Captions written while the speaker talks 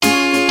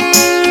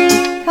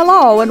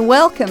Hello and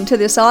welcome to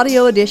this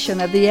audio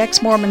edition of the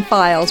Ex-Mormon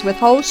Files with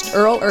host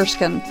Earl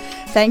Erskine.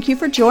 Thank you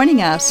for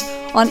joining us.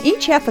 On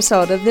each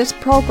episode of this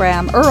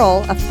program,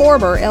 Earl, a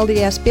former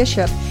LDS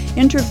bishop,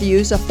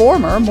 interviews a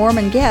former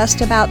Mormon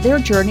guest about their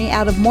journey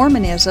out of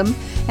Mormonism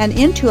and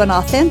into an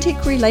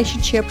authentic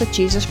relationship with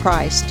Jesus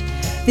Christ.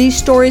 These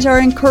stories are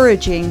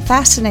encouraging,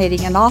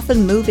 fascinating, and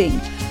often moving.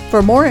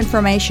 For more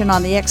information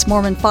on the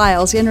Ex-Mormon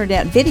Files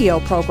internet video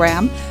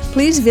program,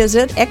 please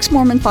visit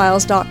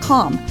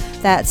exmormonfiles.com.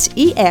 That's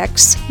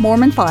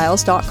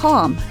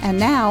exmormonfiles.com. And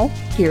now,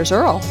 here's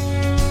Earl.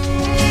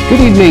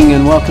 Good evening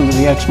and welcome to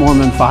the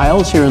Ex-Mormon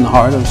Files here in the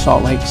heart of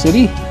Salt Lake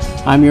City.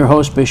 I'm your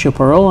host, Bishop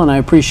Earl, and I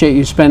appreciate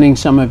you spending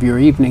some of your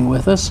evening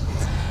with us.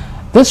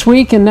 This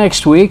week and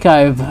next week,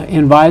 I've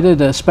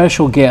invited a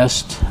special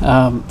guest,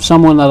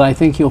 someone that I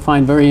think you'll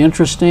find very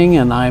interesting,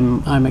 and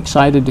I'm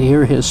excited to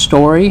hear his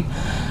story.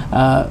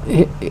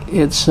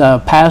 It's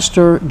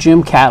Pastor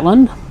Jim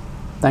Catlin.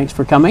 Thanks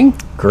for coming.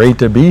 Great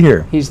to be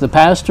here. He's the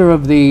pastor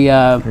of the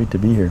Great to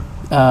be here.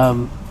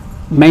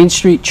 Main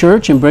Street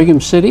Church in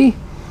Brigham City,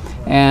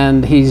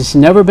 and he's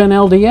never been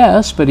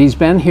LDS, but he's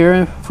been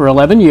here for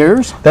 11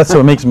 years. That's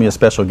what makes me a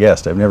special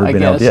guest. I've never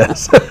been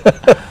LDS.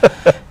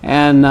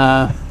 And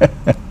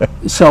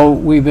so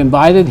we've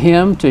invited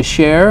him to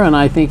share, and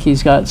I think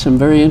he's got some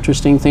very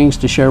interesting things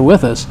to share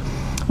with us.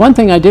 One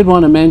thing I did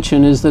want to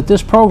mention is that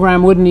this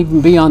program wouldn't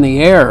even be on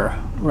the air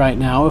right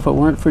now if it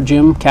weren't for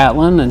Jim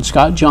Catlin and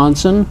Scott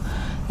Johnson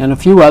and a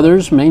few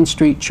others, Main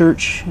Street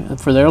Church,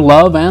 for their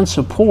love and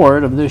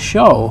support of this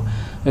show.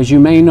 As you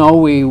may know,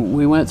 we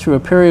went through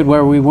a period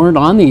where we weren't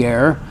on the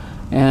air,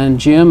 and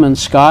Jim and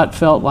Scott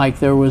felt like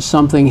there was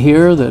something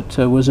here that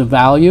was of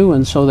value,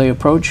 and so they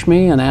approached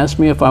me and asked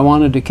me if I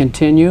wanted to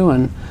continue.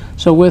 And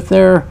so with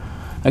their,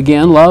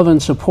 again, love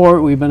and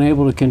support, we've been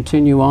able to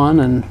continue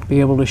on and be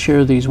able to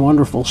share these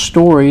wonderful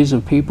stories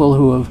of people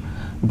who have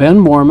been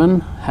Mormon,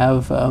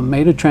 have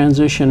made a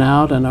transition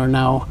out, and are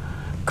now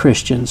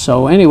Christians.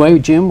 So anyway,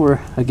 Jim, we're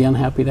again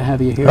happy to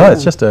have you here. Oh,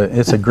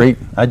 it's a great,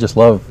 I just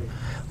love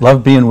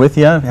being with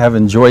you. Have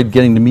enjoyed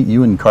getting to meet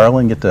you and Carla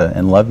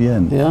and love you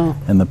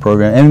and the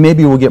program. And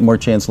maybe we'll get more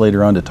chance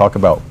later on to talk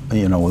about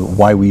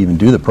why we even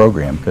do the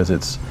program, because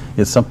it's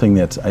something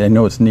that's, I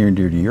know it's near and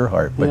dear to your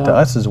heart, but to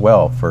us as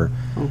well for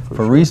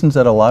reasons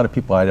that a lot of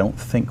people I don't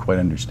think quite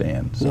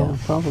understand. So, yeah,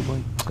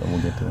 probably. So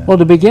we'll get to that. Well,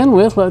 to begin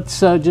with, let's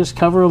just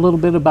cover a little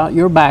bit about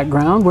your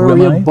background. Where were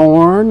you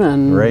born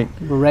and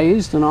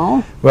raised and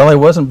all? Well, I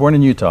wasn't born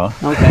in Utah.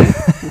 Okay.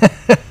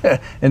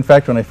 In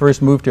fact, when I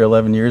first moved here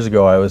 11 years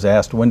ago, I was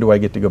asked, when do I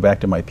get to go back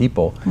to my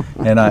people?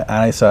 And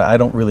I said, I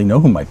don't really know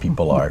who my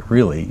people are,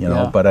 really,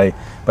 but I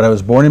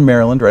was born in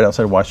Maryland, right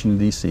outside Washington,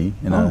 D.C.,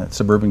 in a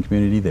suburban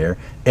community there.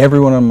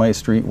 Everyone on my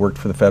street worked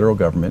for the federal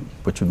government,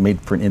 which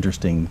made for an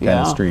interesting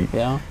kind of street.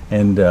 Yeah.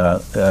 And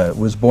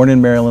was born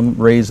in Maryland,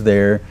 raised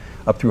there,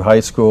 up through high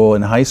school.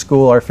 In high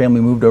school, our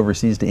family moved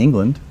overseas to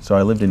England, so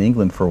I lived in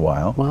England for a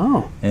while.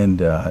 Wow. And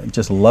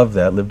just loved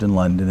that, lived in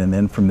London, and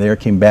then from there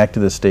came back to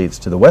the States,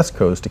 to the West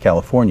Coast, to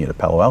California, to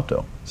Palo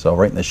Alto. So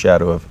right in the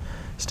shadow of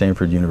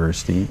Stanford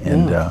University.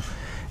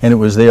 And it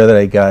was there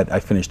that I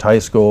finished high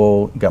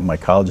school, got my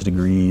college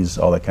degrees,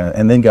 all that kind of,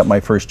 and then got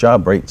my first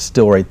job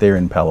still right there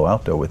in Palo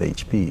Alto with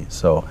HP.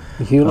 So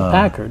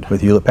Hewlett-Packard.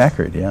 With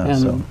Hewlett-Packard, yeah.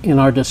 And in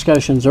our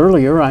discussions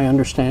earlier, I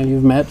understand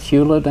you've met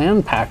Hewlett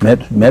and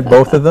Packard. Met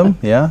both of them,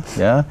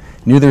 yeah.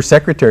 Knew their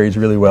secretaries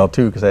really well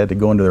too, because I had to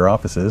go into their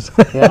offices.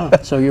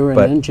 Yeah. So you were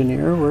an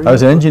engineer, were you? I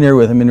was an engineer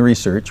with them in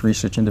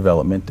research and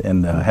development,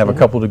 and have a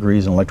couple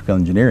degrees in electrical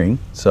engineering.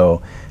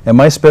 So, and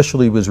my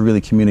specialty was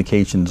really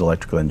communications,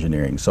 electrical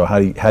engineering. So how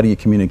do you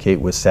communicate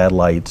with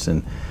satellites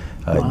and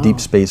deep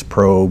space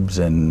probes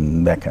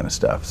and that kind of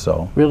stuff?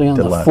 So really on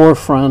the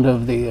forefront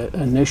of the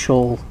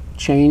initial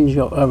change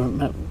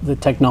of the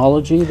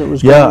technology that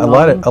was going on?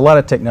 Yeah, a lot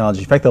of technology.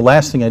 In fact, the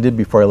last thing I did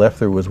before I left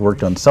there was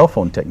worked on cell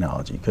phone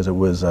technology, because it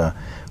was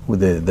with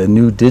the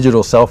new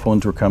digital cell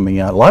phones were coming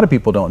out. A lot of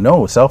people don't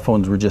know cell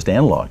phones were just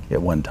analog at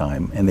one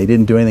time, and they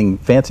didn't do anything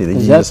fancy.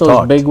 They just those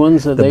talked. Big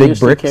ones that the they big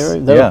used bricks, to carry?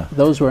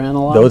 Those were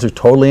analog? Those are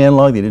totally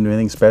analog. They didn't do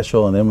anything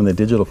special. And then when the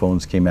digital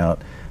phones came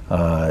out,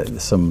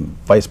 some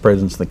vice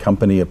presidents of the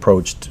company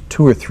approached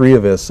 2 or 3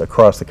 of us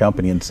across the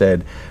company and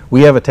said,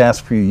 we have a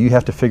task for you. You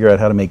have to figure out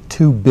how to make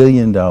 $2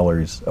 billion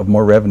of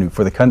more revenue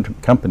for the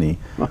company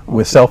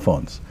with cell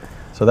phones.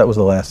 So that was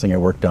the last thing I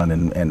worked on,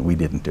 and we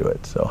didn't do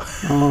it. So,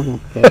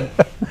 okay.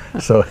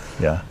 So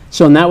yeah.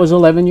 So and that was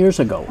 11 years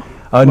ago?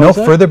 No,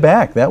 further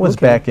back. That was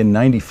back in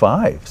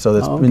 '95. So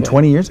that's been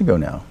 20 years ago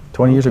now.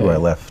 20 years ago I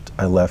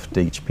left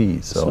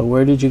HP. So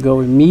where did you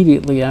go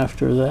immediately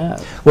after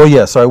that? Well,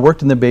 yeah, so I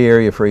worked in the Bay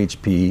Area for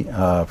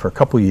HP for a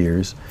couple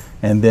years,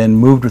 and then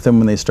moved with them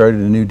when they started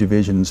a new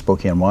division in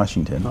Spokane,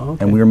 Washington.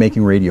 And we were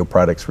making radio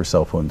products for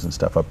cell phones and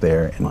stuff up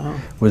there,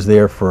 and was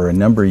there for a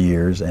number of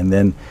years. And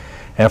then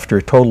after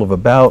a total of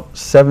about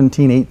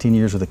 17, 18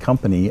 years with the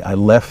company, I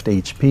left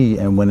HP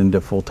and went into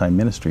full-time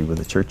ministry with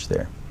the church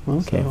there.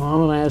 Okay, well, I'm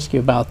going to ask you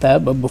about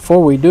that, but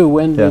before we do,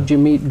 when did you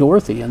meet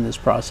Dorothy in this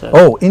process?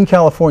 Oh, in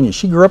California.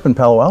 She grew up in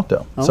Palo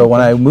Alto. So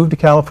when I moved to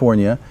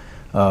California,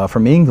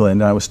 from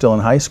England, and I was still in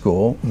high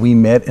school. We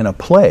met in a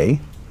play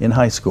in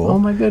high school. Oh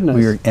my goodness!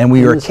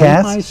 We were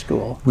cast. High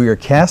school. We were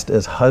cast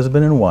as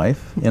husband and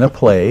wife in a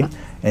play,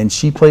 and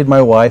she played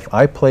my wife.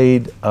 I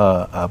played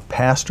a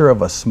pastor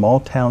of a small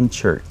town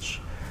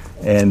church,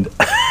 and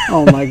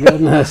oh my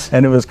goodness!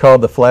 And it was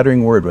called The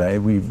Flattering Word.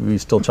 We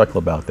still chuckle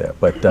about that,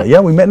 but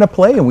yeah, we met in a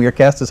play, and we were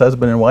cast as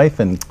husband and wife,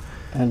 and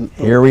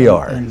here we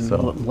are. And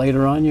so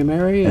later on, you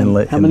marry.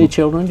 And how many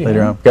children do you have?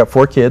 Later on, got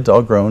 4 kids,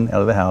 all grown,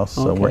 out of the house.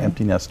 So we're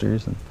empty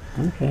nesters.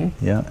 Okay.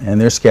 Yeah,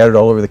 and they're scattered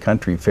all over the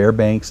country: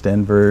 Fairbanks,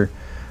 Denver,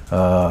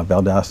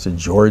 Valdosta,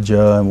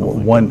 Georgia,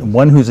 and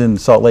one who's in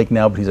Salt Lake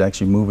now, but he's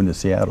actually moving to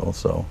Seattle.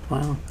 So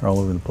they're all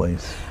over the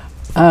place.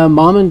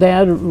 Mom and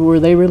Dad, were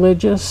they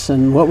religious,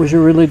 and what was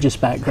your religious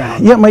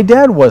background? Yeah, my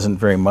dad wasn't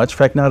very much. In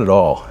fact, not at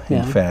all.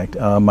 In fact,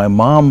 my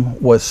mom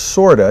was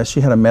sorta. She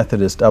had a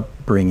Methodist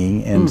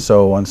upbringing, and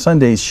so on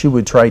Sundays she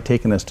would try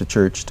taking us to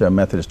church, to a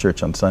Methodist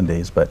church on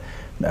Sundays, but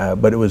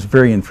it was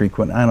very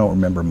infrequent. I don't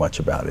remember much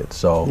about it.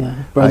 So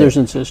brothers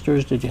and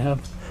sisters, did you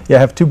have? Yeah, I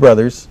have 2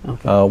 brothers.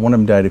 Okay. One of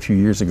them died a few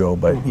years ago,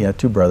 but yeah,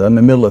 2 brothers. I'm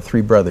the middle of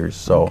 3 brothers,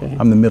 so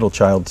I'm the middle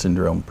child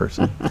syndrome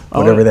person,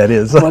 whatever that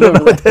is. I don't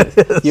know what that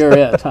is. You're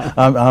it, huh?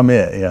 I'm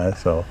it, yeah.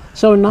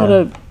 So not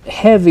a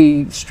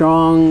heavy,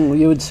 strong,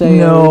 you would say,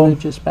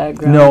 religious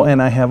background? No,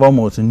 and I have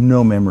almost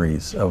no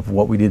memories of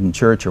what we did in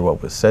church or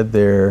what was said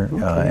there,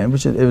 and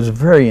it was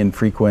very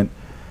infrequent.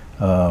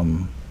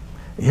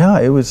 Yeah,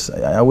 it was.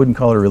 I wouldn't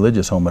call it a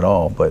religious home at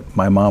all, but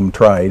my mom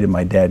tried, and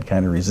my dad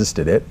kind of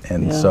resisted it,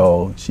 and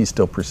so she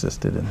still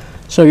persisted.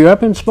 So you're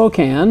up in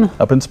Spokane.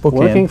 Up in Spokane.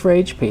 Working for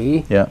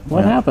HP. Yeah.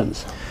 What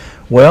happens?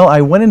 Well,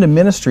 I went into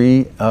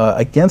ministry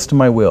against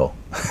my will.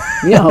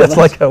 Yeah, that's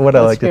like what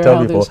I like to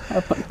tell people.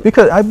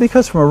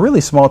 Because from a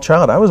really small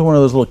child, I was one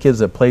of those little kids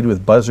that played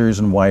with buzzers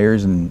and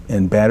wires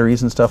and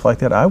batteries and stuff like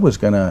that. I was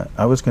gonna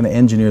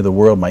engineer the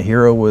world. My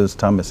hero was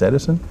Thomas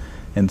Edison.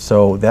 And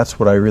so that's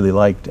what I really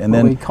liked. And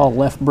then we call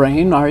left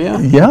brain, are you?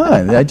 Yeah,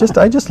 I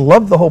just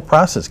loved the whole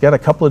process. Got a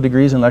couple of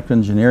degrees in electrical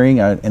engineering,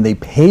 and they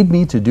paid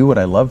me to do what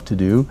I loved to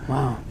do.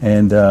 Wow.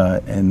 And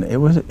it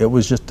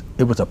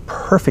was a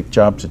perfect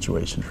job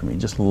situation for me.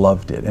 Just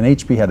loved it. And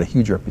HP had a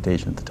huge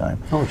reputation at the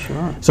time. Oh,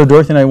 sure. So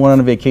Dorothy and I went on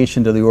a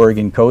vacation to the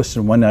Oregon coast,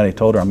 and one night I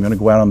told her I'm going to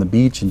go out on the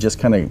beach and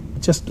just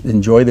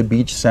enjoy the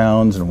beach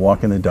sounds and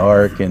walk in the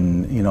dark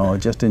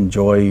and just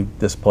enjoy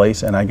this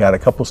place. And I got a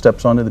couple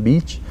steps onto the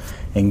beach.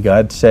 And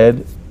God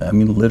said,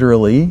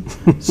 literally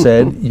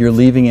said, you're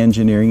leaving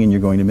engineering and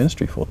you're going to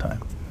ministry full time.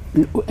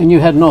 And you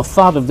had no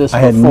thought of this before?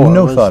 I had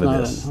no thought of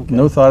this.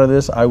 No thought of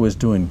this. I was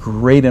doing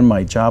great in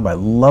my job. I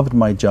loved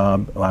my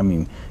job.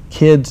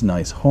 Kids,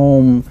 nice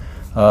home,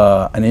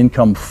 an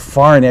income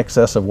far in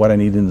excess of what I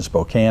needed in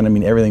Spokane.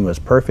 Everything was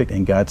perfect.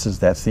 And God says,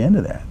 that's the end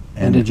of that.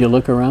 And did you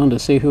look around to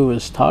see who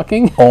was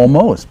talking?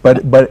 Almost,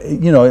 but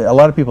a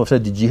lot of people have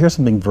said, "Did you hear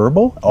something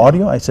verbal,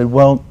 audio?" I said,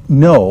 "Well,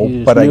 no,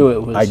 but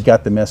I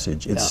got the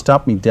message." It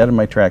stopped me dead in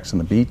my tracks on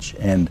the beach,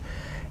 and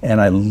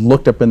I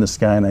looked up in the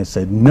sky and I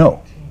said,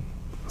 "No,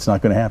 it's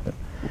not going to happen."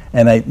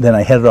 And then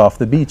I headed off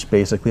the beach,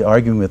 basically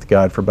arguing with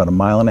God for about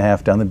 1.5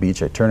 miles down the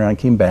beach. I turned around,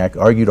 came back,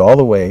 argued all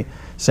the way,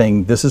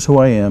 saying, "This is who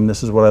I am.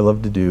 This is what I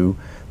love to do.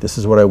 This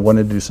is what I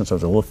wanted to do since I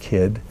was a little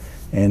kid."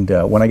 And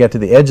when I got to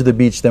the edge of the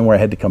beach, then where I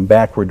had to come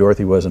back where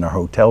Dorothy was in our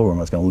hotel room,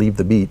 I was going to leave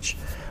the beach,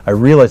 I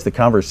realized the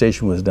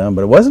conversation was done,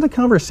 but it wasn't a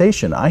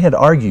conversation. I had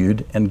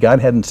argued, and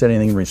God hadn't said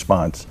anything in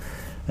response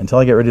until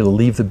I got ready to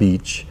leave the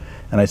beach.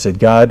 And I said,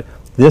 "God,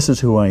 this is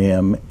who I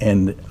am."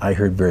 And I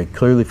heard very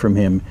clearly from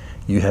him,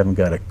 "You haven't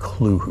got a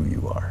clue who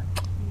you are."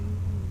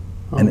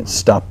 And it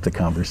stopped the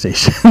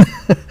conversation.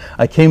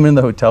 I came in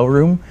the hotel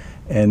room,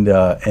 and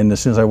as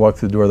soon as I walked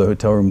through the door of the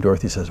hotel room,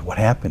 Dorothy says, "What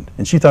happened?"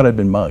 And she thought I'd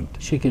been mugged.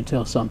 She could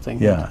tell something.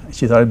 Yeah,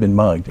 she thought I'd been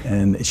mugged.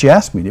 And she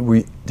asked me,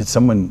 did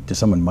someone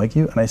mug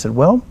you? And I said,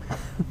 "Well,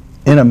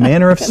 in a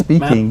manner of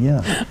speaking,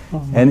 yeah."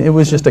 And it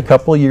was just a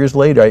couple of years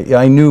later.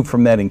 I knew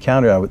from that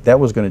encounter that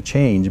was going to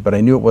change, but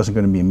I knew it wasn't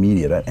going to be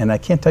immediate. And I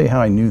can't tell you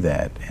how I knew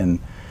that. And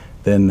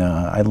then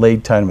I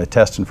laid kind of a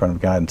test in front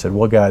of God and said,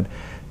 "Well, God,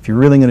 if you're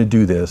really going to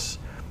do this,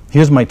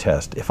 here's my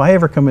test. If I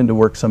ever come into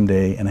work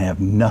someday and I have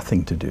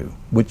nothing to do,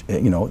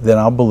 then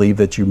I'll believe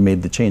that you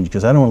made the change,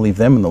 because I don't want to leave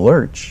them in the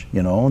lurch.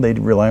 They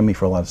rely on me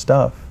for a lot of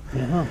stuff."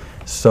 Yeah.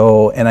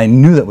 So, and I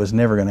knew that was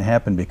never going to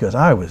happen because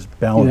I was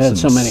balancing you had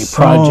so many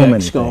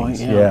projects going.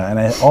 Yeah, and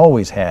I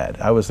always had.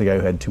 I was the guy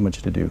who had too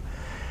much to do.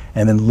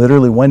 And then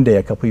literally one day,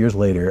 a couple years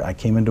later, I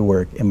came into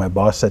work and my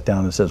boss sat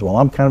down and says, "Well,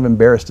 I'm kind of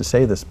embarrassed to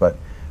say this, but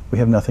we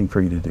have nothing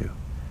for you to do."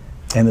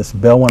 And this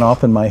bell went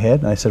off in my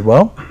head, and I said,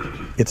 "Well,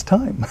 it's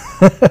time."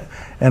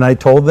 And I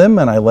told them,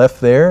 and I left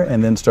there,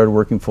 and then started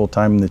working full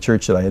time in the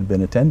church that I had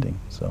been attending.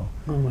 So.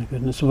 Oh my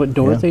goodness! What,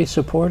 Dorothy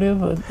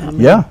supportive?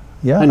 Yeah.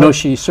 I know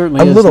she certainly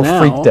is now.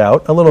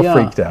 A little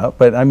freaked out.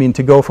 But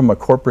to go from a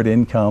corporate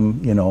income,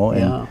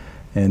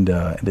 and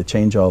to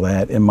change all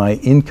that, and my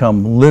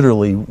income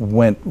literally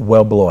went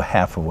well below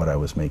half of what I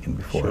was making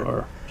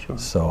before. Sure.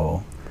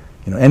 So.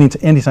 You know,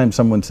 anytime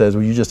someone says,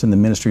 well, you're just in the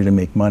ministry to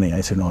make money,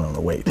 I say, no,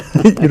 wait.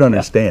 You don't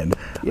understand.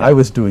 Yeah. I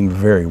was doing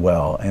very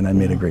well, and I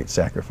made a great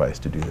sacrifice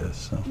to do this.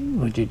 So.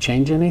 Would you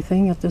change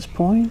anything at this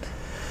point?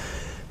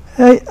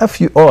 A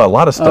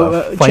lot of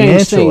stuff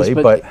financially,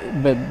 things, but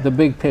the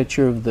big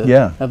picture of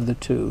the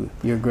two,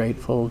 you're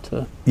grateful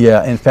to.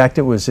 Yeah, in fact,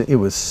 it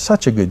was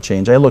such a good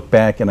change. I look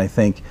back and I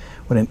think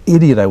what an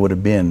idiot I would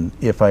have been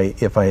if I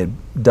had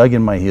dug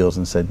in my heels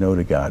and said no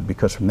to God,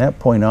 because from that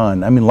point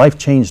on, I mean, life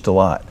changed a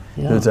lot.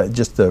 Yeah. It was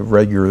just the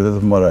regular rhythm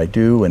of what I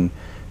do and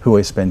who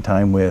I spend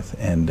time with,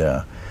 and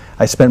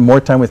I spent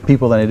more time with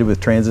people than I did with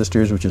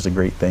transistors, which is a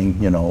great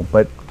thing, you know.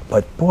 But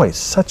boy,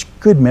 such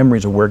good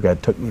memories of where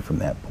God took me from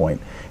that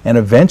point. And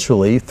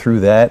eventually, through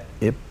that,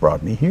 it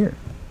brought me here.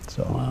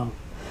 So. Wow.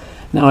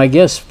 Now, I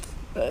guess,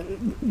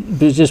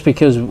 just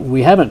because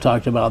we haven't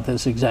talked about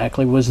this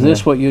exactly, was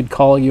this what you'd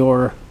call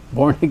your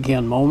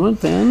born-again moment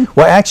then?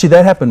 Well, actually,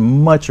 that happened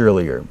much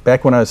earlier,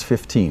 back when I was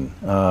 15.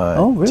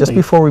 Oh, really? Just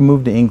before we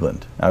moved to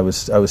England. I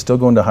was still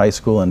going to high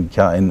school in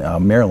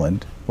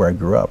Maryland, where I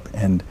grew up.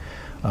 And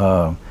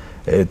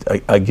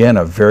again,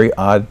 a very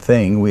odd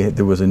thing.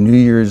 It was a New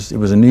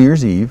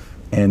Year's Eve.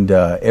 And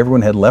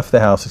everyone had left the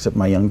house except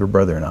my younger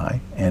brother and I.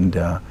 And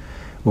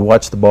we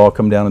watched the ball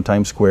come down in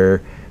Times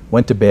Square,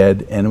 went to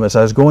bed, and as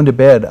I was going to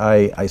bed,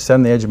 I sat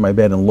on the edge of my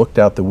bed and looked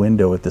out the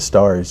window at the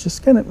stars.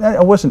 Just kind of,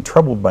 I wasn't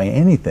troubled by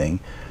anything.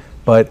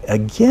 But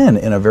again,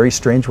 in a very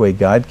strange way,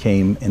 God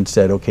came and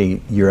said, okay,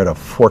 you're at a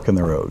fork in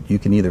the road. You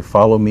can either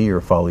follow me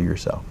or follow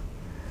yourself.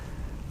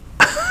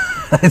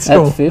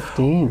 So, at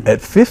 15.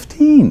 At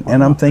 15. Wow.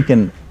 And I'm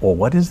thinking, well,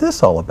 what is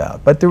this all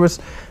about? But there was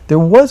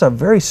a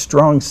very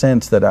strong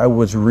sense that I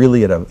was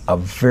really at a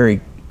very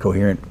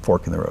coherent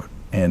fork in the road.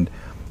 And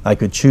I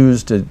could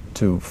choose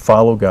to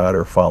follow God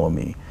or follow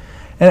me.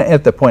 And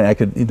at that point, I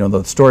could, you know,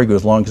 the story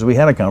goes long because we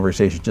had a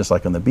conversation just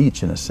like on the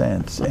beach in a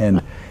sense.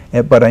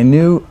 But I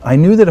knew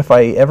that if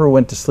I ever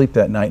went to sleep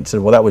that night and said,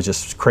 well, that was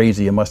just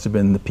crazy, it must have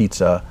been the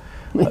pizza.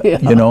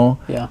 You know,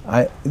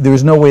 there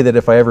was no way that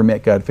if I ever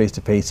met God face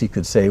to face, he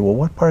could say, well,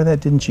 what part of that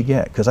didn't you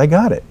get? Because I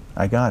got it.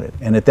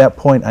 And at that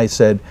point, I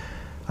said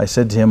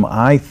to him,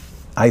 I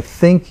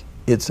think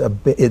it's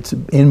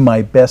in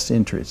my best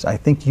interest. I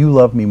think you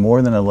love me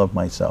more than I love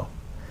myself,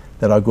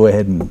 that I'll go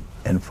ahead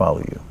and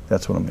follow you.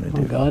 That's what I'm going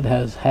to do. God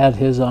has had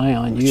his eye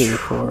on you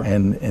for.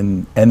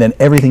 And then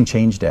everything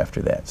changed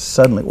after that.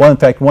 Suddenly. Well, in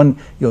fact,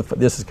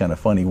 this is kind of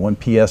funny. One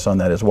PS on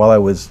that is while I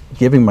was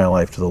giving my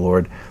life to the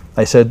Lord,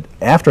 I said,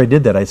 after I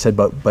did that, I said,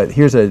 but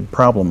here's a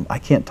problem. I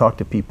can't talk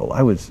to people.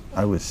 I was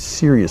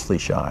seriously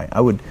shy. I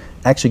would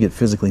actually get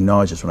physically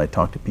nauseous when I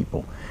talked to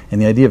people.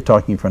 And the idea of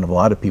talking in front of a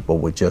lot of people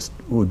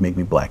would make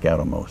me black out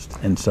almost.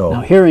 And so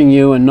now, hearing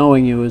you and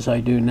knowing you as I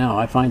do now,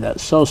 I find that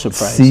so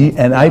surprising. See,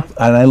 and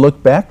I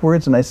look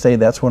backwards and I say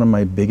that's one of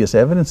my biggest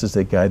evidences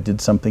that God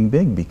did something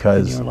big,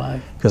 because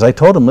I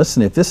told him,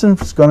 listen, if this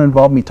is going to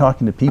involve me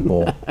talking to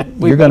people,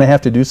 you're going to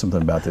have to do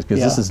something about this,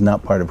 because this is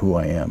not part of who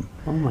I am.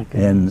 Oh my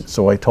goodness. And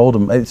so I told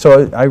him.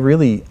 So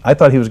I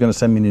thought he was going to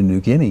send me to New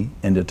Guinea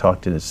and to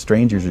talk to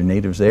strangers or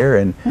natives there,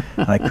 and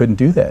I couldn't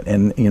do that.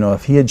 And you know,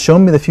 if he had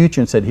shown me the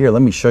future and said, "Here,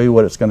 let me show you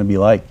what it's going to be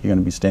like. You're going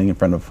to be standing in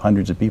front of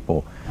hundreds of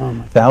people,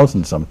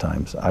 thousands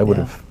sometimes," I would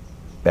have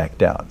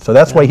backed out. So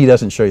that's why he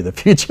doesn't show you the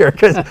future,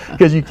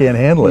 because you can't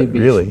handle it,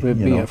 really.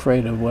 You'd be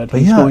afraid of what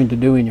he's going to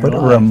do in your life.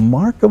 But a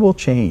remarkable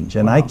change,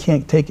 and I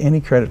can't take any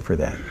credit for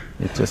that.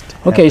 It just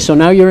okay, so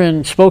now you're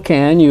in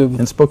Spokane.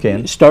 In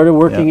Spokane. Started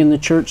working in the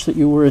church that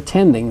you were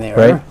attending there.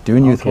 Right,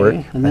 doing youth work.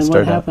 And then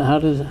what happened?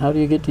 How do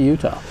you get to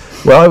Utah?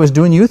 Well, I was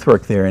doing youth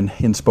work there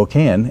in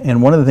Spokane,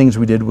 and one of the things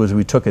we did was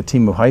we took a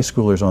team of high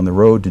schoolers on the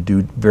road to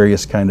do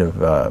various kind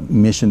of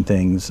mission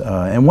things.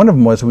 And one of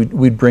them was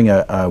we'd bring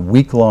a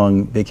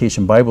week-long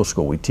vacation Bible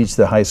school. We'd teach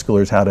the high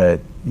schoolers how to,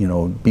 you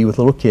know, be with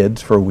little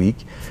kids for a week,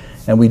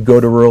 and we'd go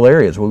to rural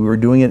areas. Well, we were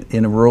doing it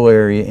in a rural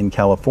area in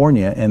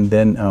California, and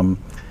then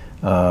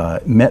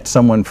met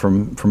someone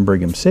from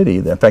Brigham City.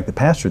 In fact, the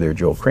pastor there,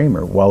 Joel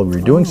Kramer, while we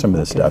were doing some of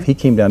this stuff, he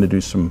came down to do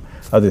some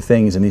other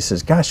things, and he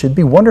says, gosh, it'd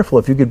be wonderful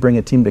if you could bring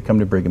a team to come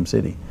to Brigham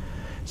City.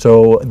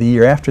 So the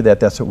year after that,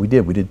 that's what we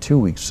did. We did 2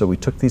 weeks. So we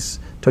took these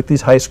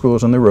high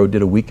schoolers on the road,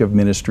 did a week of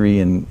ministry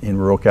in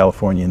rural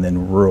California and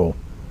then rural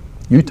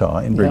Utah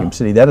in Brigham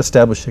City. That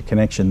established a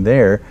connection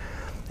there.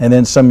 And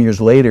then some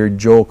years later,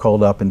 Joel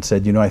called up and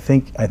said, you know, I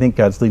think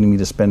God's leading me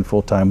to spend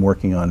full time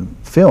working on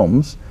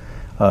films.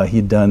 He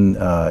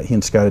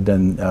and Scott had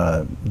done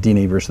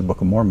DNA versus the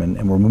Book of Mormon,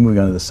 and we're moving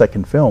on to the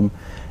second film,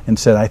 and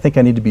said, I think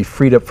I need to be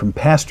freed up from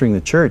pastoring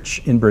the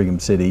church in Brigham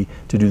City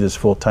to do this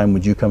full time.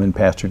 Would you come and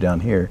pastor down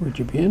here? Would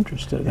you be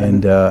interested?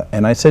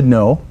 And I said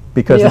no,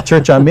 because the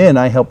church I'm in,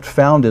 I helped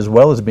found, as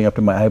well as being up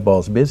to my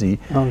eyeballs busy.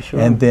 Oh,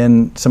 sure. And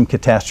then some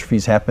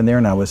catastrophes happened there,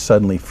 and I was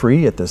suddenly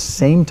free at the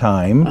same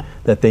time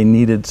that they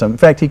needed some. In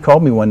fact, he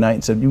called me one night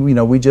and said, you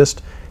know, we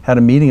just had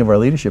a meeting of our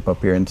leadership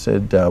up here and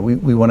said,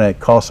 we want to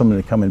call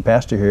someone to come and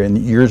pastor here, and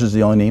yours is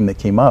the only name that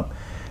came up.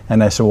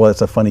 And I said, well,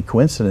 it's a funny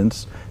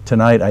coincidence.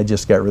 Tonight I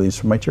just got released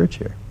from my church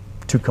here.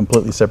 two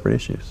completely separate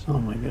issues. Oh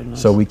my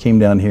goodness. So we came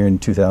down here in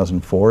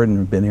 2004 and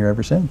have been here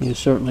ever since. You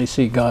certainly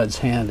see God's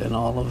hand in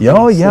all of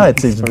Oh these yeah,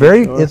 things, it's for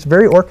very sure. it's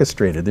very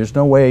orchestrated. There's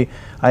no way.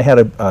 I had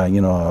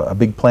a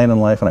big plan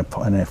in life, and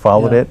I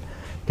followed Yeah. it.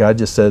 God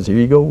just says, here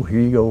you go, here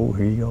you go,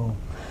 here you go.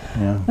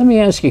 Yeah. Let me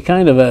ask you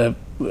kind of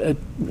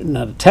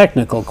not a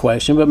technical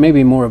question, but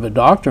maybe more of a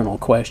doctrinal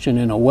question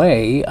in a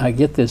way. I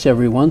get this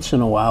every once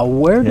in a while.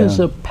 Where does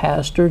Yeah. a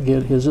pastor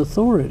get his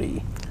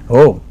authority?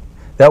 Oh,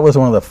 that was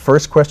one of the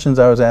first questions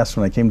I was asked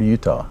when I came to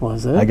Utah.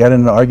 Was it? I got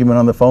in an argument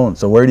on the phone.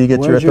 So where do you get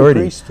your Where's authority?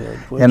 priesthood?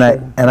 What's And I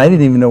your- and I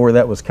didn't even know where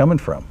that was coming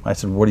from. I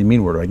said, what do you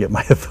mean, where do I get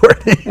my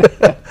authority?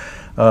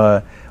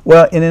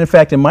 Well, and in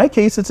fact, in my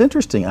case, it's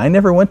interesting. I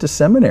never went to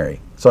seminary,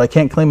 so I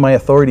can't claim my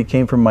authority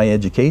came from my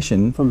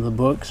education, From the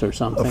books or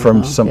something?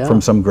 from huh? Yeah.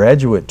 some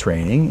graduate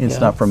training. It's Yeah.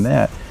 not from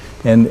that.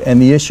 And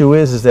the issue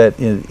is that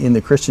in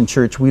the Christian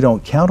church, we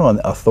don't count on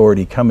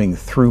authority coming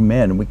through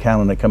men. We count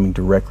on it coming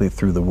directly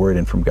through the Word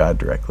and from God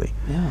directly.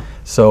 Yeah.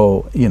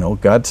 So,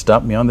 God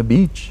stopped me on the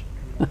beach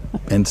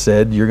and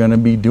said, you're going to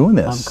be doing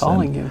this. I'm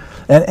calling you.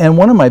 And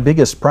one of my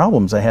biggest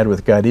problems I had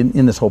with God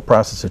in this whole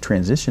process of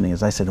transitioning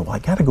is I said, well, I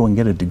got to go and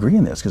get a degree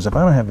in this, because if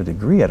I don't have a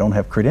degree, I don't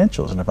have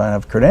credentials. And if I don't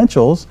have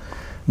credentials,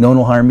 no one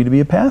will hire me to be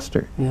a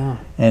pastor. Yeah.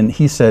 And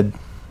he said,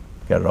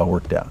 got it all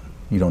worked out.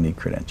 You don't need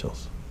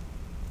credentials.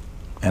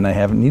 And I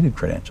haven't needed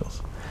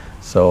credentials.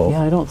 So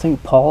Yeah, I don't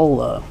think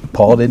Paul...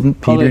 Paul didn't,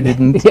 Paul Peter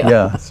didn't, didn't. yeah.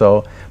 Yeah.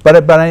 So,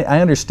 but I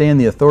understand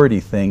the authority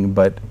thing.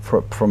 But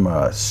from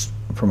a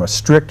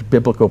strict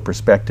biblical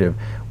perspective,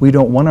 we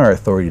don't want our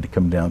authority to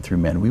come down through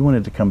men. We want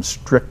it to come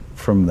strict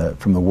from the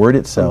Word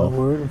itself.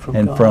 Word and from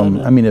and God, from,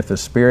 and- I mean, if the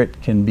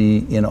Spirit can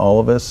be in all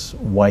of us,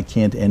 why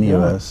can't any of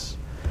Yeah. us?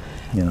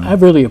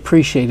 I've really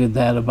appreciated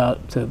that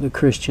about the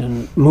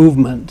Christian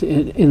movement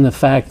in the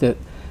fact that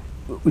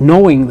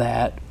knowing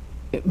that,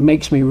 it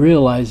makes me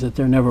realize that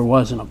there never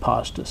was an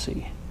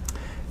apostasy.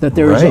 That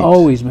there has Right.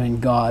 always been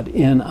God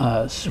in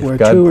us, If where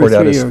God two or poured out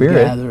three His are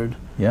Spirit, gathered.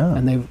 Yeah.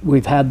 And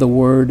we've had the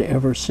Word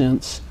ever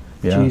since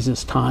Yeah.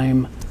 Jesus'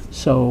 time.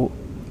 So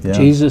Yeah.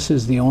 Jesus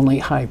is the only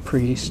high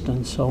priest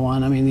and so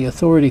on. I mean, the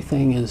authority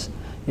thing is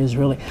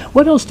really...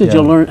 What else did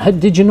you Yeah. learn?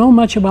 Did you know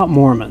much about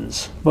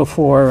Mormons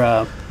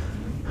before...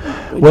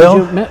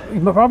 Well, you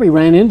probably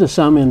ran into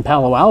some in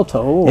Palo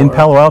Alto. in or-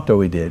 Palo Alto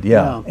we did,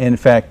 yeah. Yeah. In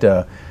fact,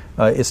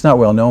 it's not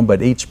well known, but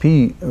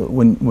HP,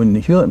 when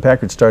Hewlett and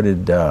Packard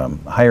started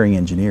hiring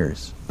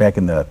engineers back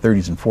in the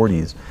 30s and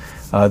 40s,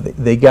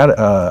 they got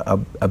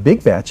a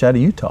big batch out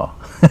of Utah.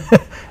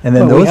 And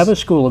then Well, we those, have a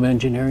school of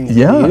engineering at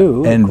yeah,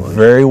 BU, of and course.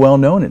 very well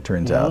known, it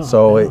turns out. Yeah,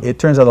 So yeah. it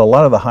turns out a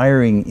lot of the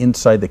hiring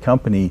inside the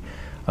company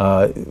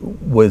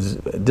was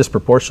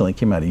disproportionately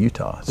came out of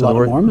Utah. So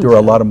lot of Mormons, there were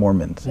a yeah. lot of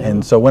Mormons, Yeah.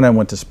 and so when I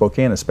went to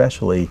Spokane,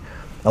 especially,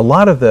 a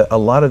lot of the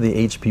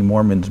HP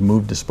Mormons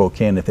moved to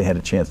Spokane if they had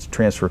a chance to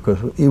transfer, because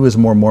it was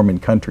more Mormon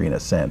country in a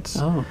sense.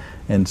 Oh.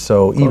 And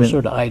so Closer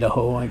even to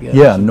Idaho, I guess.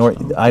 yeah, or North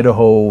something.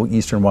 Idaho,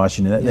 Eastern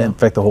Washington, Yeah. in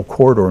fact the whole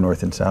corridor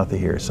north and south of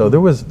here. So there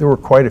were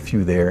quite a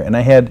few there, and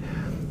I had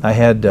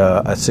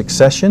a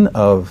succession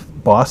of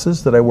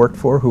bosses that I worked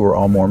for who were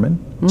all Mormon.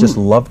 Just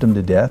loved them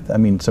to death. I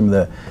mean, some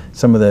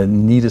of the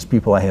neatest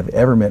people I have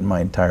ever met in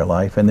my entire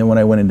life. And then when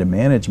I went into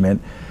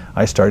management,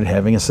 I started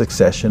having a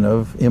succession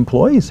of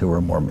employees who were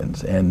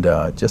Mormons, and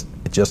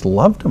just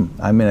loved them.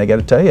 I mean, I got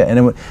to tell you,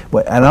 and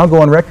I'll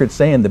go on record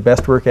saying the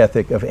best work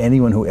ethic of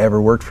anyone who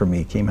ever worked for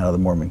me came out of the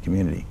Mormon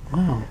community.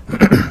 Wow.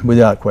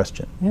 Without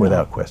question. Yeah.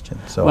 Without question.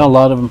 So Well, a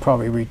lot of them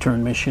probably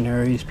returned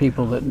missionaries,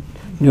 people that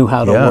knew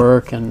how to Yeah.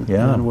 work and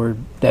Yeah. were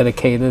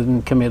dedicated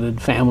and committed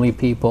family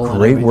people. and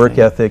great work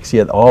everything. ethics,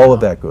 yet all of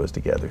that goes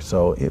together.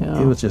 So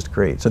Yeah. it was just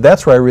great. So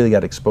that's where I really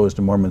got exposed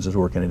to Mormons, was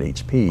working at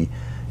HP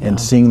and Yeah.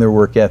 seeing their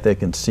work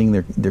ethic and seeing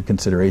their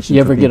consideration.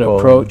 You for ever get people.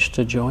 approached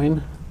to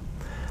join?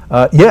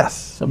 Yes.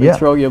 Somebody yeah.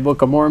 throw you a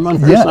Book of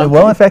Mormon or Yeah, something?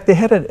 well, in fact, they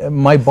had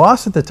my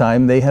boss at the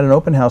time. They had an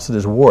open house at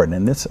his ward,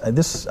 and this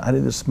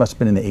must have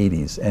been in the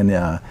 '80s.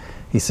 And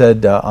he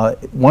said, "Why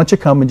don't you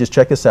come and just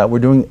check us out? We're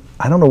doing,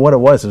 I don't know what it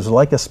was. It was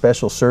like a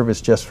special service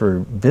just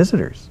for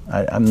visitors.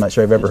 I'm not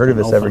sure I've ever heard of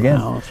An this ever open again.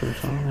 house or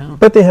something, yeah.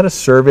 But they had a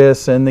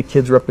service, and the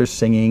kids were up there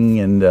singing,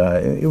 and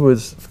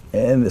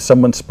and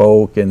someone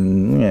spoke,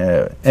 and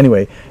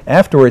anyway,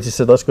 afterwards he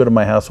said, "Let's go to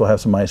my house. We'll have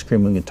some ice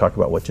cream, and we can talk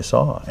about what you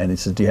saw." And he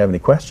said, "Do you have any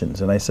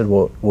questions?" And I said,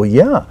 "Well,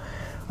 yeah.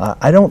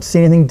 I don't see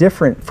anything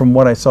different from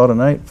what I saw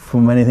tonight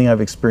from anything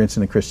I've experienced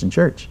in a Christian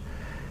church."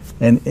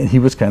 And he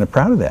was kind of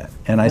proud of that.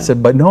 And I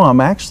said, "But no,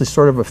 I'm actually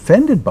sort of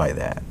offended by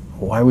that."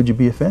 "Why would you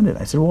be offended?"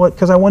 I said, "Well,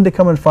 because I wanted to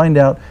come and find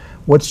out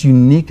what's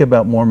unique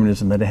about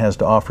Mormonism that it has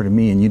to offer to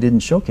me, and you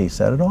didn't showcase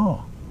that at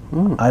all.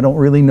 I don't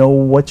really know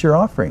what you're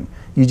offering.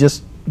 You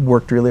just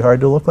worked really hard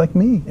to look like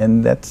me,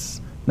 and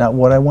that's not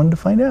what I wanted to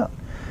find out."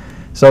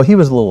 So he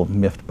was a little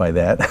miffed by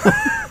that.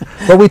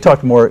 But we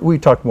talked more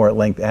at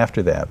length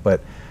after that.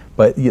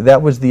 But yeah,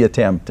 that was the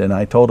attempt, and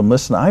I told him,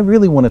 "Listen, I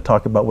really want to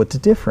talk about what's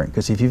different,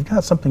 because if you've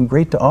got something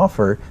great to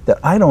offer that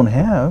I don't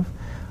have,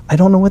 I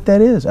don't know what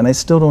that is, and I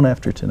still don't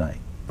after tonight.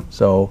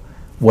 So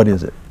what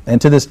is it?" And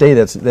to this day,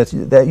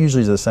 that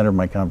usually is the center of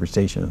my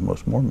conversation with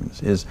most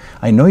Mormons, is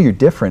I know you're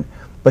different,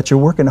 but you're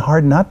working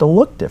hard not to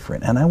look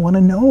different, and I want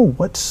to know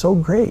what's so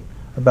great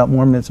about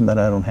Mormonism that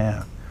I don't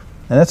have.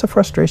 And that's a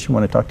frustration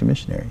when I talk to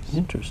missionaries.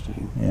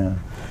 Interesting. Yeah.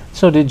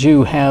 So did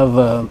you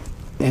have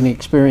any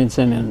experience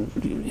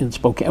in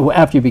Spokane?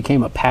 After you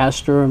became a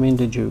pastor, I mean,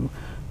 did you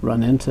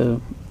run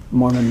into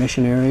Mormon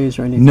missionaries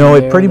or anything? No,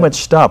 it pretty much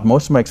stopped.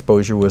 Most of my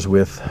exposure was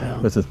with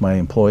my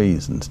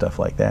employees and stuff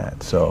like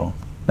that. So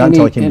not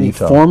until I came to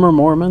Utah. Any former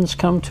Mormons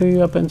come to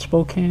you up in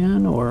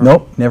Spokane, or?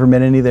 Nope, never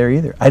met any there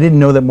either. I didn't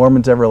know that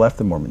Mormons ever left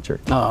the Mormon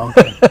church. Oh,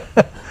 okay.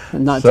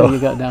 Not until you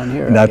got down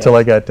here. Not till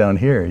I got down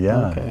here.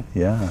 Yeah. Okay.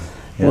 Yeah.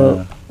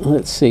 Well,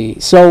 let's see.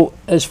 So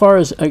as far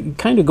as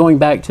kind of going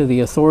back to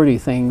the authority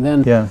thing,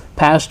 then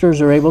pastors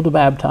are able to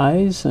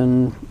baptize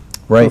and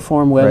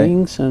perform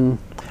weddings and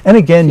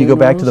again, you go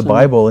back to the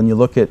Bible and you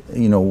look at,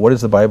 what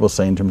does the Bible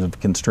say in terms of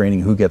constraining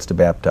who gets to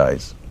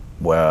baptize?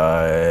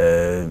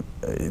 Well,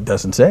 it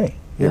doesn't say.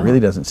 It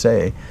really doesn't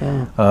say.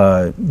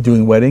 Yeah.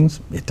 Doing weddings,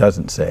 it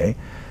doesn't say.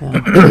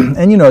 Yeah.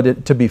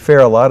 And to be fair,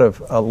 a lot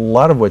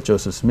of what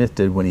Joseph Smith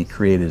did when he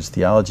created his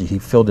theology, he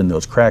filled in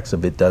those cracks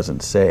of it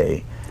doesn't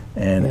say.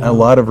 And a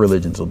lot of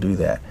religions will do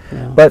that.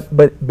 Yeah.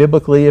 But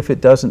biblically, if it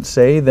doesn't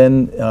say,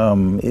 then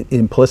it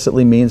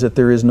implicitly means that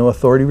there is no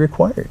authority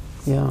required.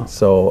 Yeah.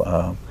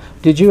 So.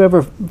 Did you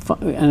ever,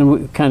 and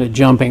we're kind of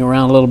jumping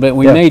around a little bit,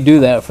 we may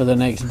do that for the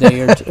next day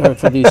or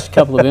for these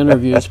couple of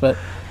interviews, but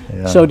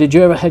so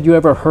had you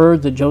ever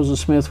heard that Joseph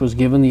Smith was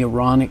given the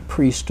Aaronic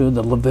priesthood,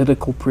 the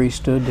Levitical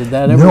priesthood? Did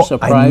that ever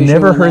surprise you? I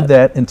never heard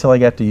that until I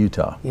got to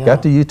Utah.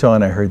 Got to Utah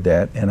and I heard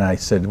that, and I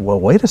said, well,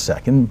 wait a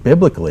second,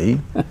 biblically,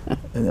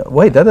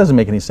 wait, that doesn't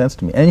make any sense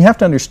to me. And you have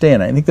to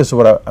understand, I think this is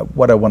what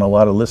I want a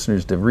lot of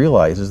listeners to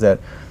realize, is that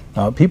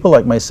people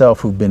like myself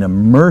who've been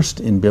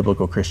immersed in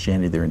biblical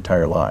Christianity their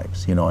entire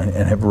lives, and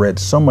have read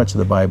so much of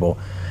the Bible,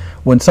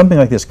 when something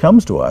like this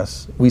comes to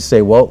us, we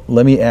say, well,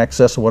 let me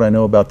access what I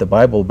know about the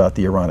Bible, about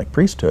the Aaronic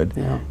priesthood.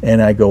 Yeah.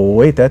 And I go, well,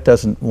 wait, that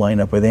doesn't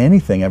line up with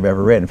anything I've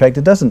ever read. In fact,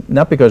 it doesn't,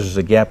 not because there's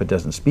a gap, it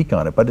doesn't speak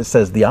on it, but it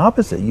says the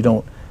opposite. You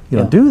don't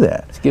do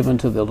that. It's given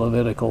to the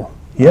Levitical,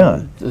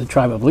 the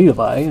tribe of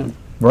Levi.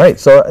 Right.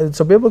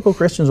 So biblical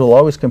Christians will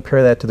always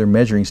compare that to their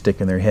measuring stick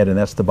in their head, and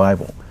that's the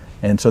Bible.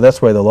 And so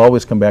that's why they'll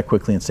always come back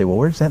quickly and say, well,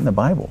 where's that in the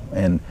Bible?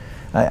 And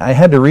I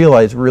had to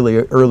realize really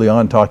early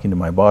on, talking to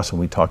my boss when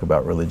we talk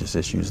about religious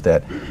issues,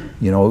 that,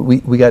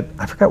 we got,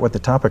 I forgot what the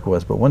topic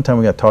was, but one time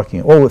we got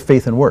talking, with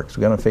faith and works.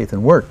 We got on faith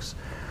and works.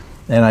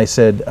 And I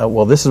said,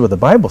 well, this is what the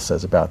Bible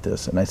says about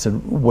this. And I said,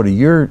 what does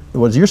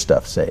your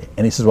stuff say?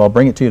 And he says, well, I'll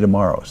bring it to you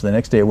tomorrow. So the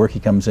next day at work, he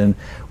comes in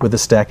with a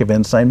stack of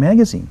Ensign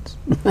magazines.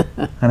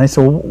 And I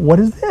said, well, what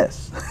is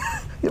this?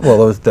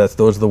 Well, those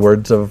are the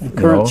words of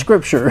current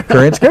scripture.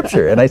 Current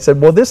scripture. And I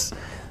said, well, this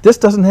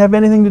doesn't have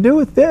anything to do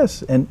with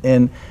this.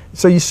 And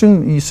so you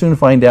soon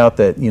find out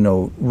that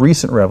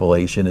recent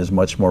revelation is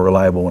much more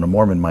reliable in a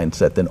Mormon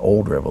mindset than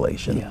old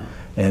revelation. Yeah.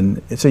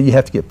 And so you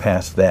have to get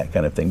past that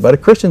kind of thing. But a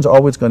Christian's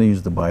always going to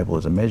use the Bible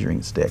as a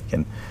measuring stick.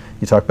 And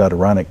you talk about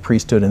Aaronic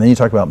priesthood, and then you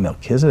talk about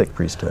Melchizedek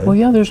priesthood. Well,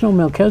 yeah, there's no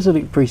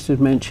Melchizedek priesthood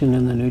mentioned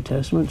in the New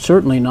Testament.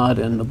 Certainly not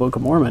in the Book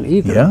of Mormon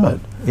either.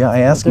 Yeah, I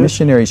asked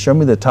missionaries, show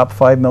me the top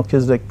 5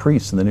 Melchizedek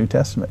priests in the New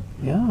Testament.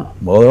 Yeah.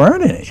 Well, there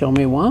aren't any. Show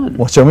me one.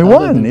 Well, show me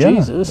one. Yeah.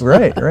 Jesus.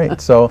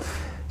 Right. So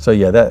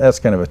yeah, that's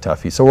kind of a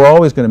toughie. So we're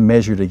always going to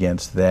measure it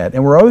against that,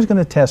 and we're always going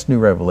to test new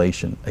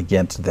revelation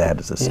against that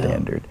as a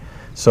standard.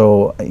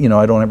 So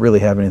I don't really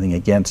have anything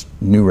against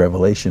new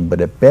revelation, but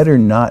it better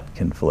not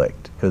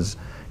conflict, because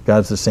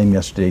God's the same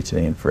yesterday,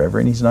 today, and forever,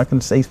 and He's not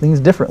going to say things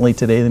differently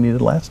today than He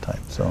did last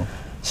time.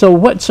 So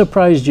what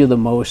surprised you the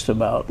most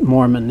about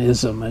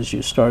Mormonism as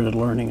you started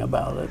learning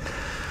about it?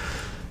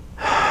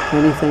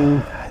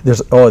 Anything?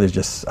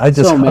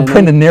 I'm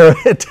trying to narrow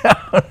it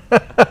down.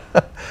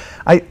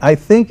 I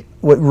think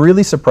what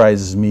really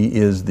surprises me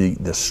is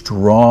the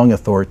strong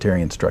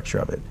authoritarian structure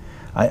of it.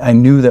 I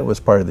knew that was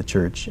part of the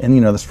church,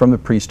 and that's from the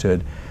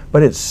priesthood,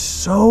 but it's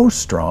so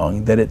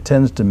strong that it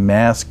tends to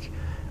mask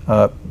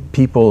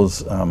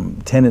people's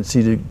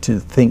tendency to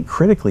think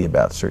critically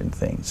about certain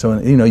things. So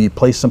you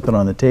place something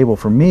on the table.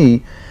 For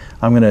me,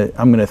 I'm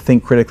gonna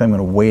think critically. I'm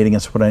gonna weigh it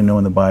against what I know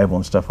in the Bible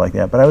and stuff like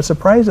that. But I was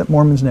surprised that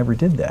Mormons never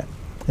did that.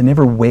 They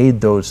never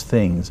weighed those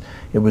things.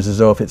 It was as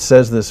though if it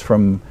says this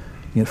from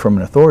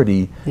an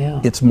authority,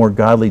 it's more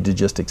godly to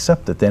just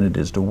accept it than it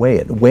is to weigh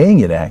it. Weighing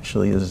it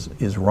actually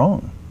is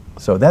wrong.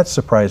 So that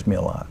surprised me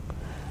a lot.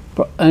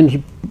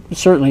 And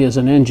certainly as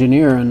an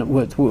engineer, and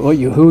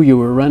who you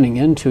were running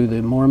into,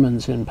 the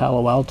Mormons in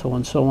Palo Alto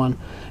and so on,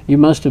 you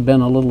must have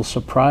been a little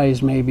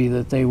surprised maybe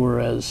that they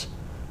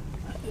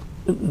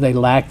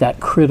lacked that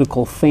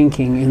critical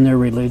thinking in their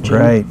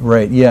religion.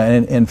 Right, yeah,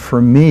 and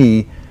for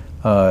me,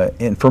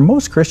 and for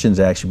most Christians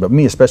actually, but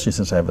me especially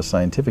since I have a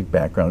scientific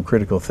background,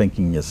 critical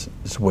thinking is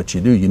what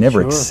you do. You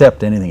never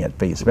accept anything at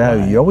face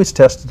value. You always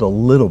test it a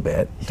little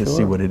bit to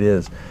see what it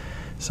is.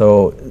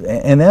 So,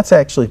 and that's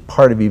actually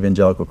part of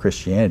evangelical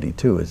Christianity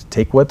too, is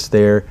take what's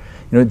there,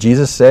 You know,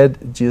 Jesus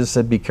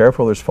said, be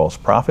careful, there's false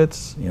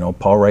prophets. You know,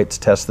 Paul writes,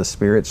 test the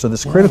spirit. So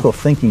this critical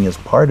thinking is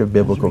part of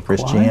biblical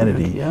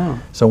Christianity. Yeah.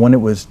 So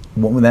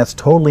when that's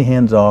totally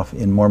hands off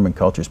in Mormon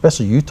culture,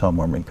 especially Utah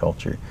Mormon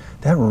culture,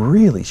 that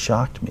really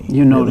shocked me.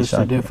 You noticed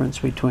the difference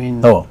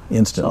between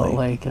instantly. Salt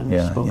Lake and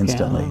yeah, Spokane.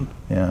 Instantly.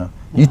 Yeah.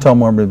 Utah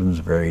Mormonism is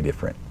very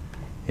different.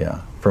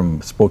 Yeah,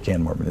 from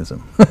Spokane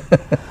Mormonism.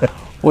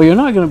 Well, you're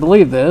not going to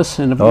believe this,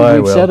 and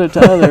we've said it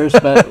to others,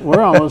 but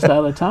we're almost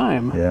out of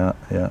time.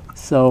 Yeah.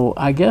 So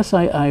I guess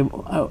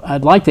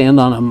I'd like to end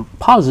on a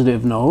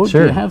positive note.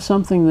 Sure. Do you have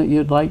something that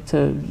you'd like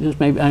to just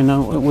maybe, I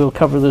know we'll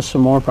cover this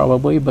some more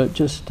probably, but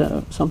just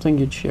something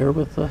you'd share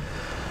with the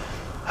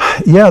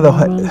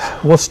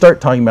we'll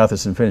start talking about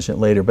this and finish it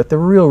later, but the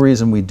real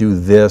reason we do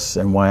this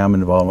and why I'm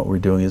involved in what we're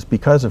doing is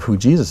because of who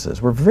Jesus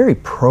is. We're very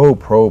pro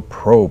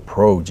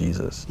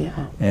Jesus.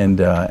 Yeah.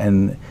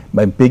 And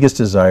my biggest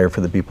desire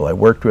for the people I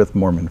worked with,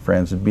 Mormon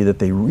friends, would be that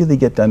they really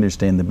get to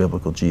understand the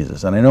biblical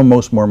Jesus. And I know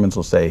most Mormons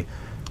will say,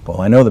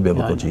 well, I know the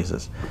biblical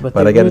Jesus,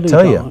 but I got to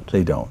tell you,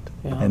 they don't.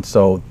 Yeah. And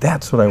so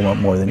that's what I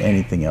want more than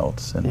anything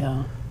else.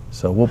 And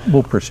so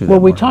we'll pursue that.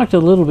 Well, we more. talked a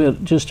little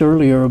bit just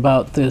earlier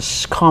about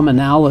this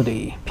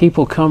commonality.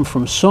 People come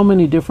from so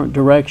many different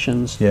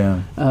directions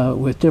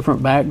with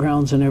different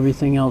backgrounds and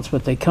everything else,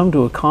 but they come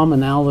to a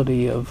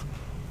commonality of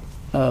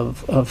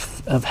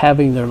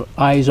having their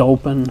eyes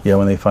open. Yeah,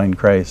 when they find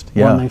Christ.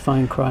 Yeah. When they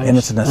find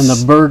Christ. And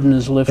the burden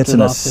is lifted off their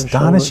shoulders. It's an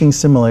astonishing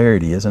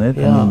similarity, isn't it?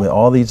 Yeah. I mean, with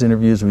all these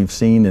interviews we've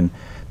seen, and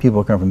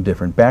people come from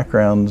different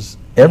backgrounds,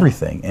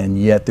 everything,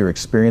 and yet their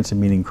experience of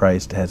meeting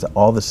Christ has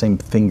all the same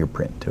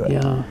fingerprint to it.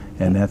 Yeah.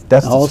 And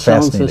that's all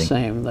fascinating.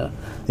 Sounds the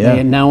same.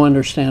 They now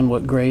understand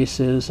what grace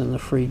is and the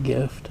free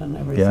gift and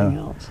everything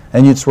else.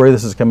 And you'd swear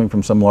this is coming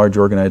from some large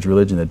organized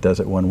religion that does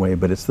it one way,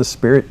 but it's the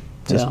Spirit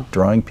just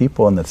drawing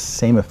people and the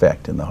same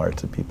effect in the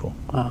hearts of people.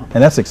 Wow.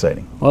 And that's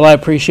exciting. Well, I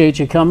appreciate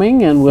you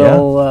coming, and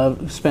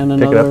we'll spend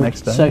another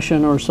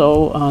session or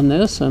so on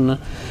this, and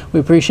we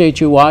appreciate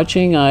you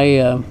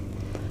watching.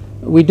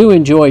 We do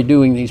enjoy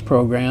doing these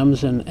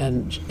programs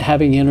and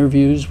having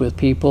interviews with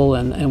people,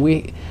 and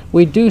we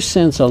do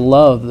sense a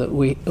love that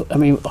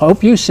I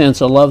hope you sense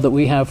a love that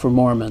we have for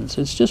Mormons.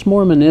 It's just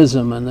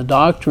Mormonism and the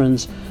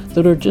doctrines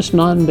that are just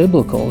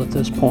non-biblical at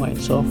this point.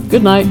 So,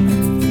 good night.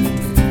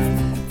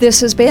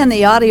 This has been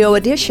the audio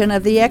edition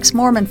of the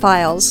Ex-Mormon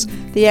Files.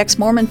 The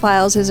Ex-Mormon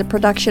Files is a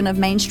production of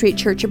Main Street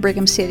Church of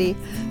Brigham City.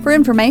 For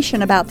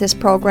information about this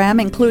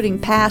program, including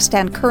past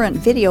and current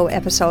video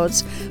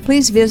episodes,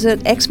 please visit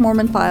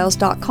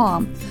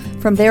exmormonfiles.com.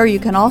 From there, you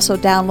can also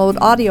download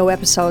audio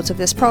episodes of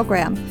this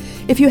program.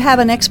 If you have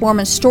an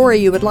Ex-Mormon story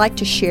you would like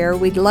to share,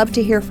 we'd love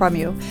to hear from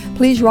you.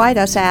 Please write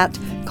us at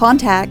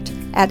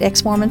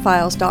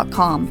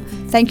contact@exmormonfiles.com.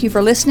 Thank you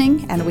for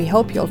listening, and we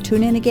hope you'll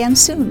tune in again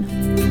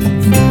soon.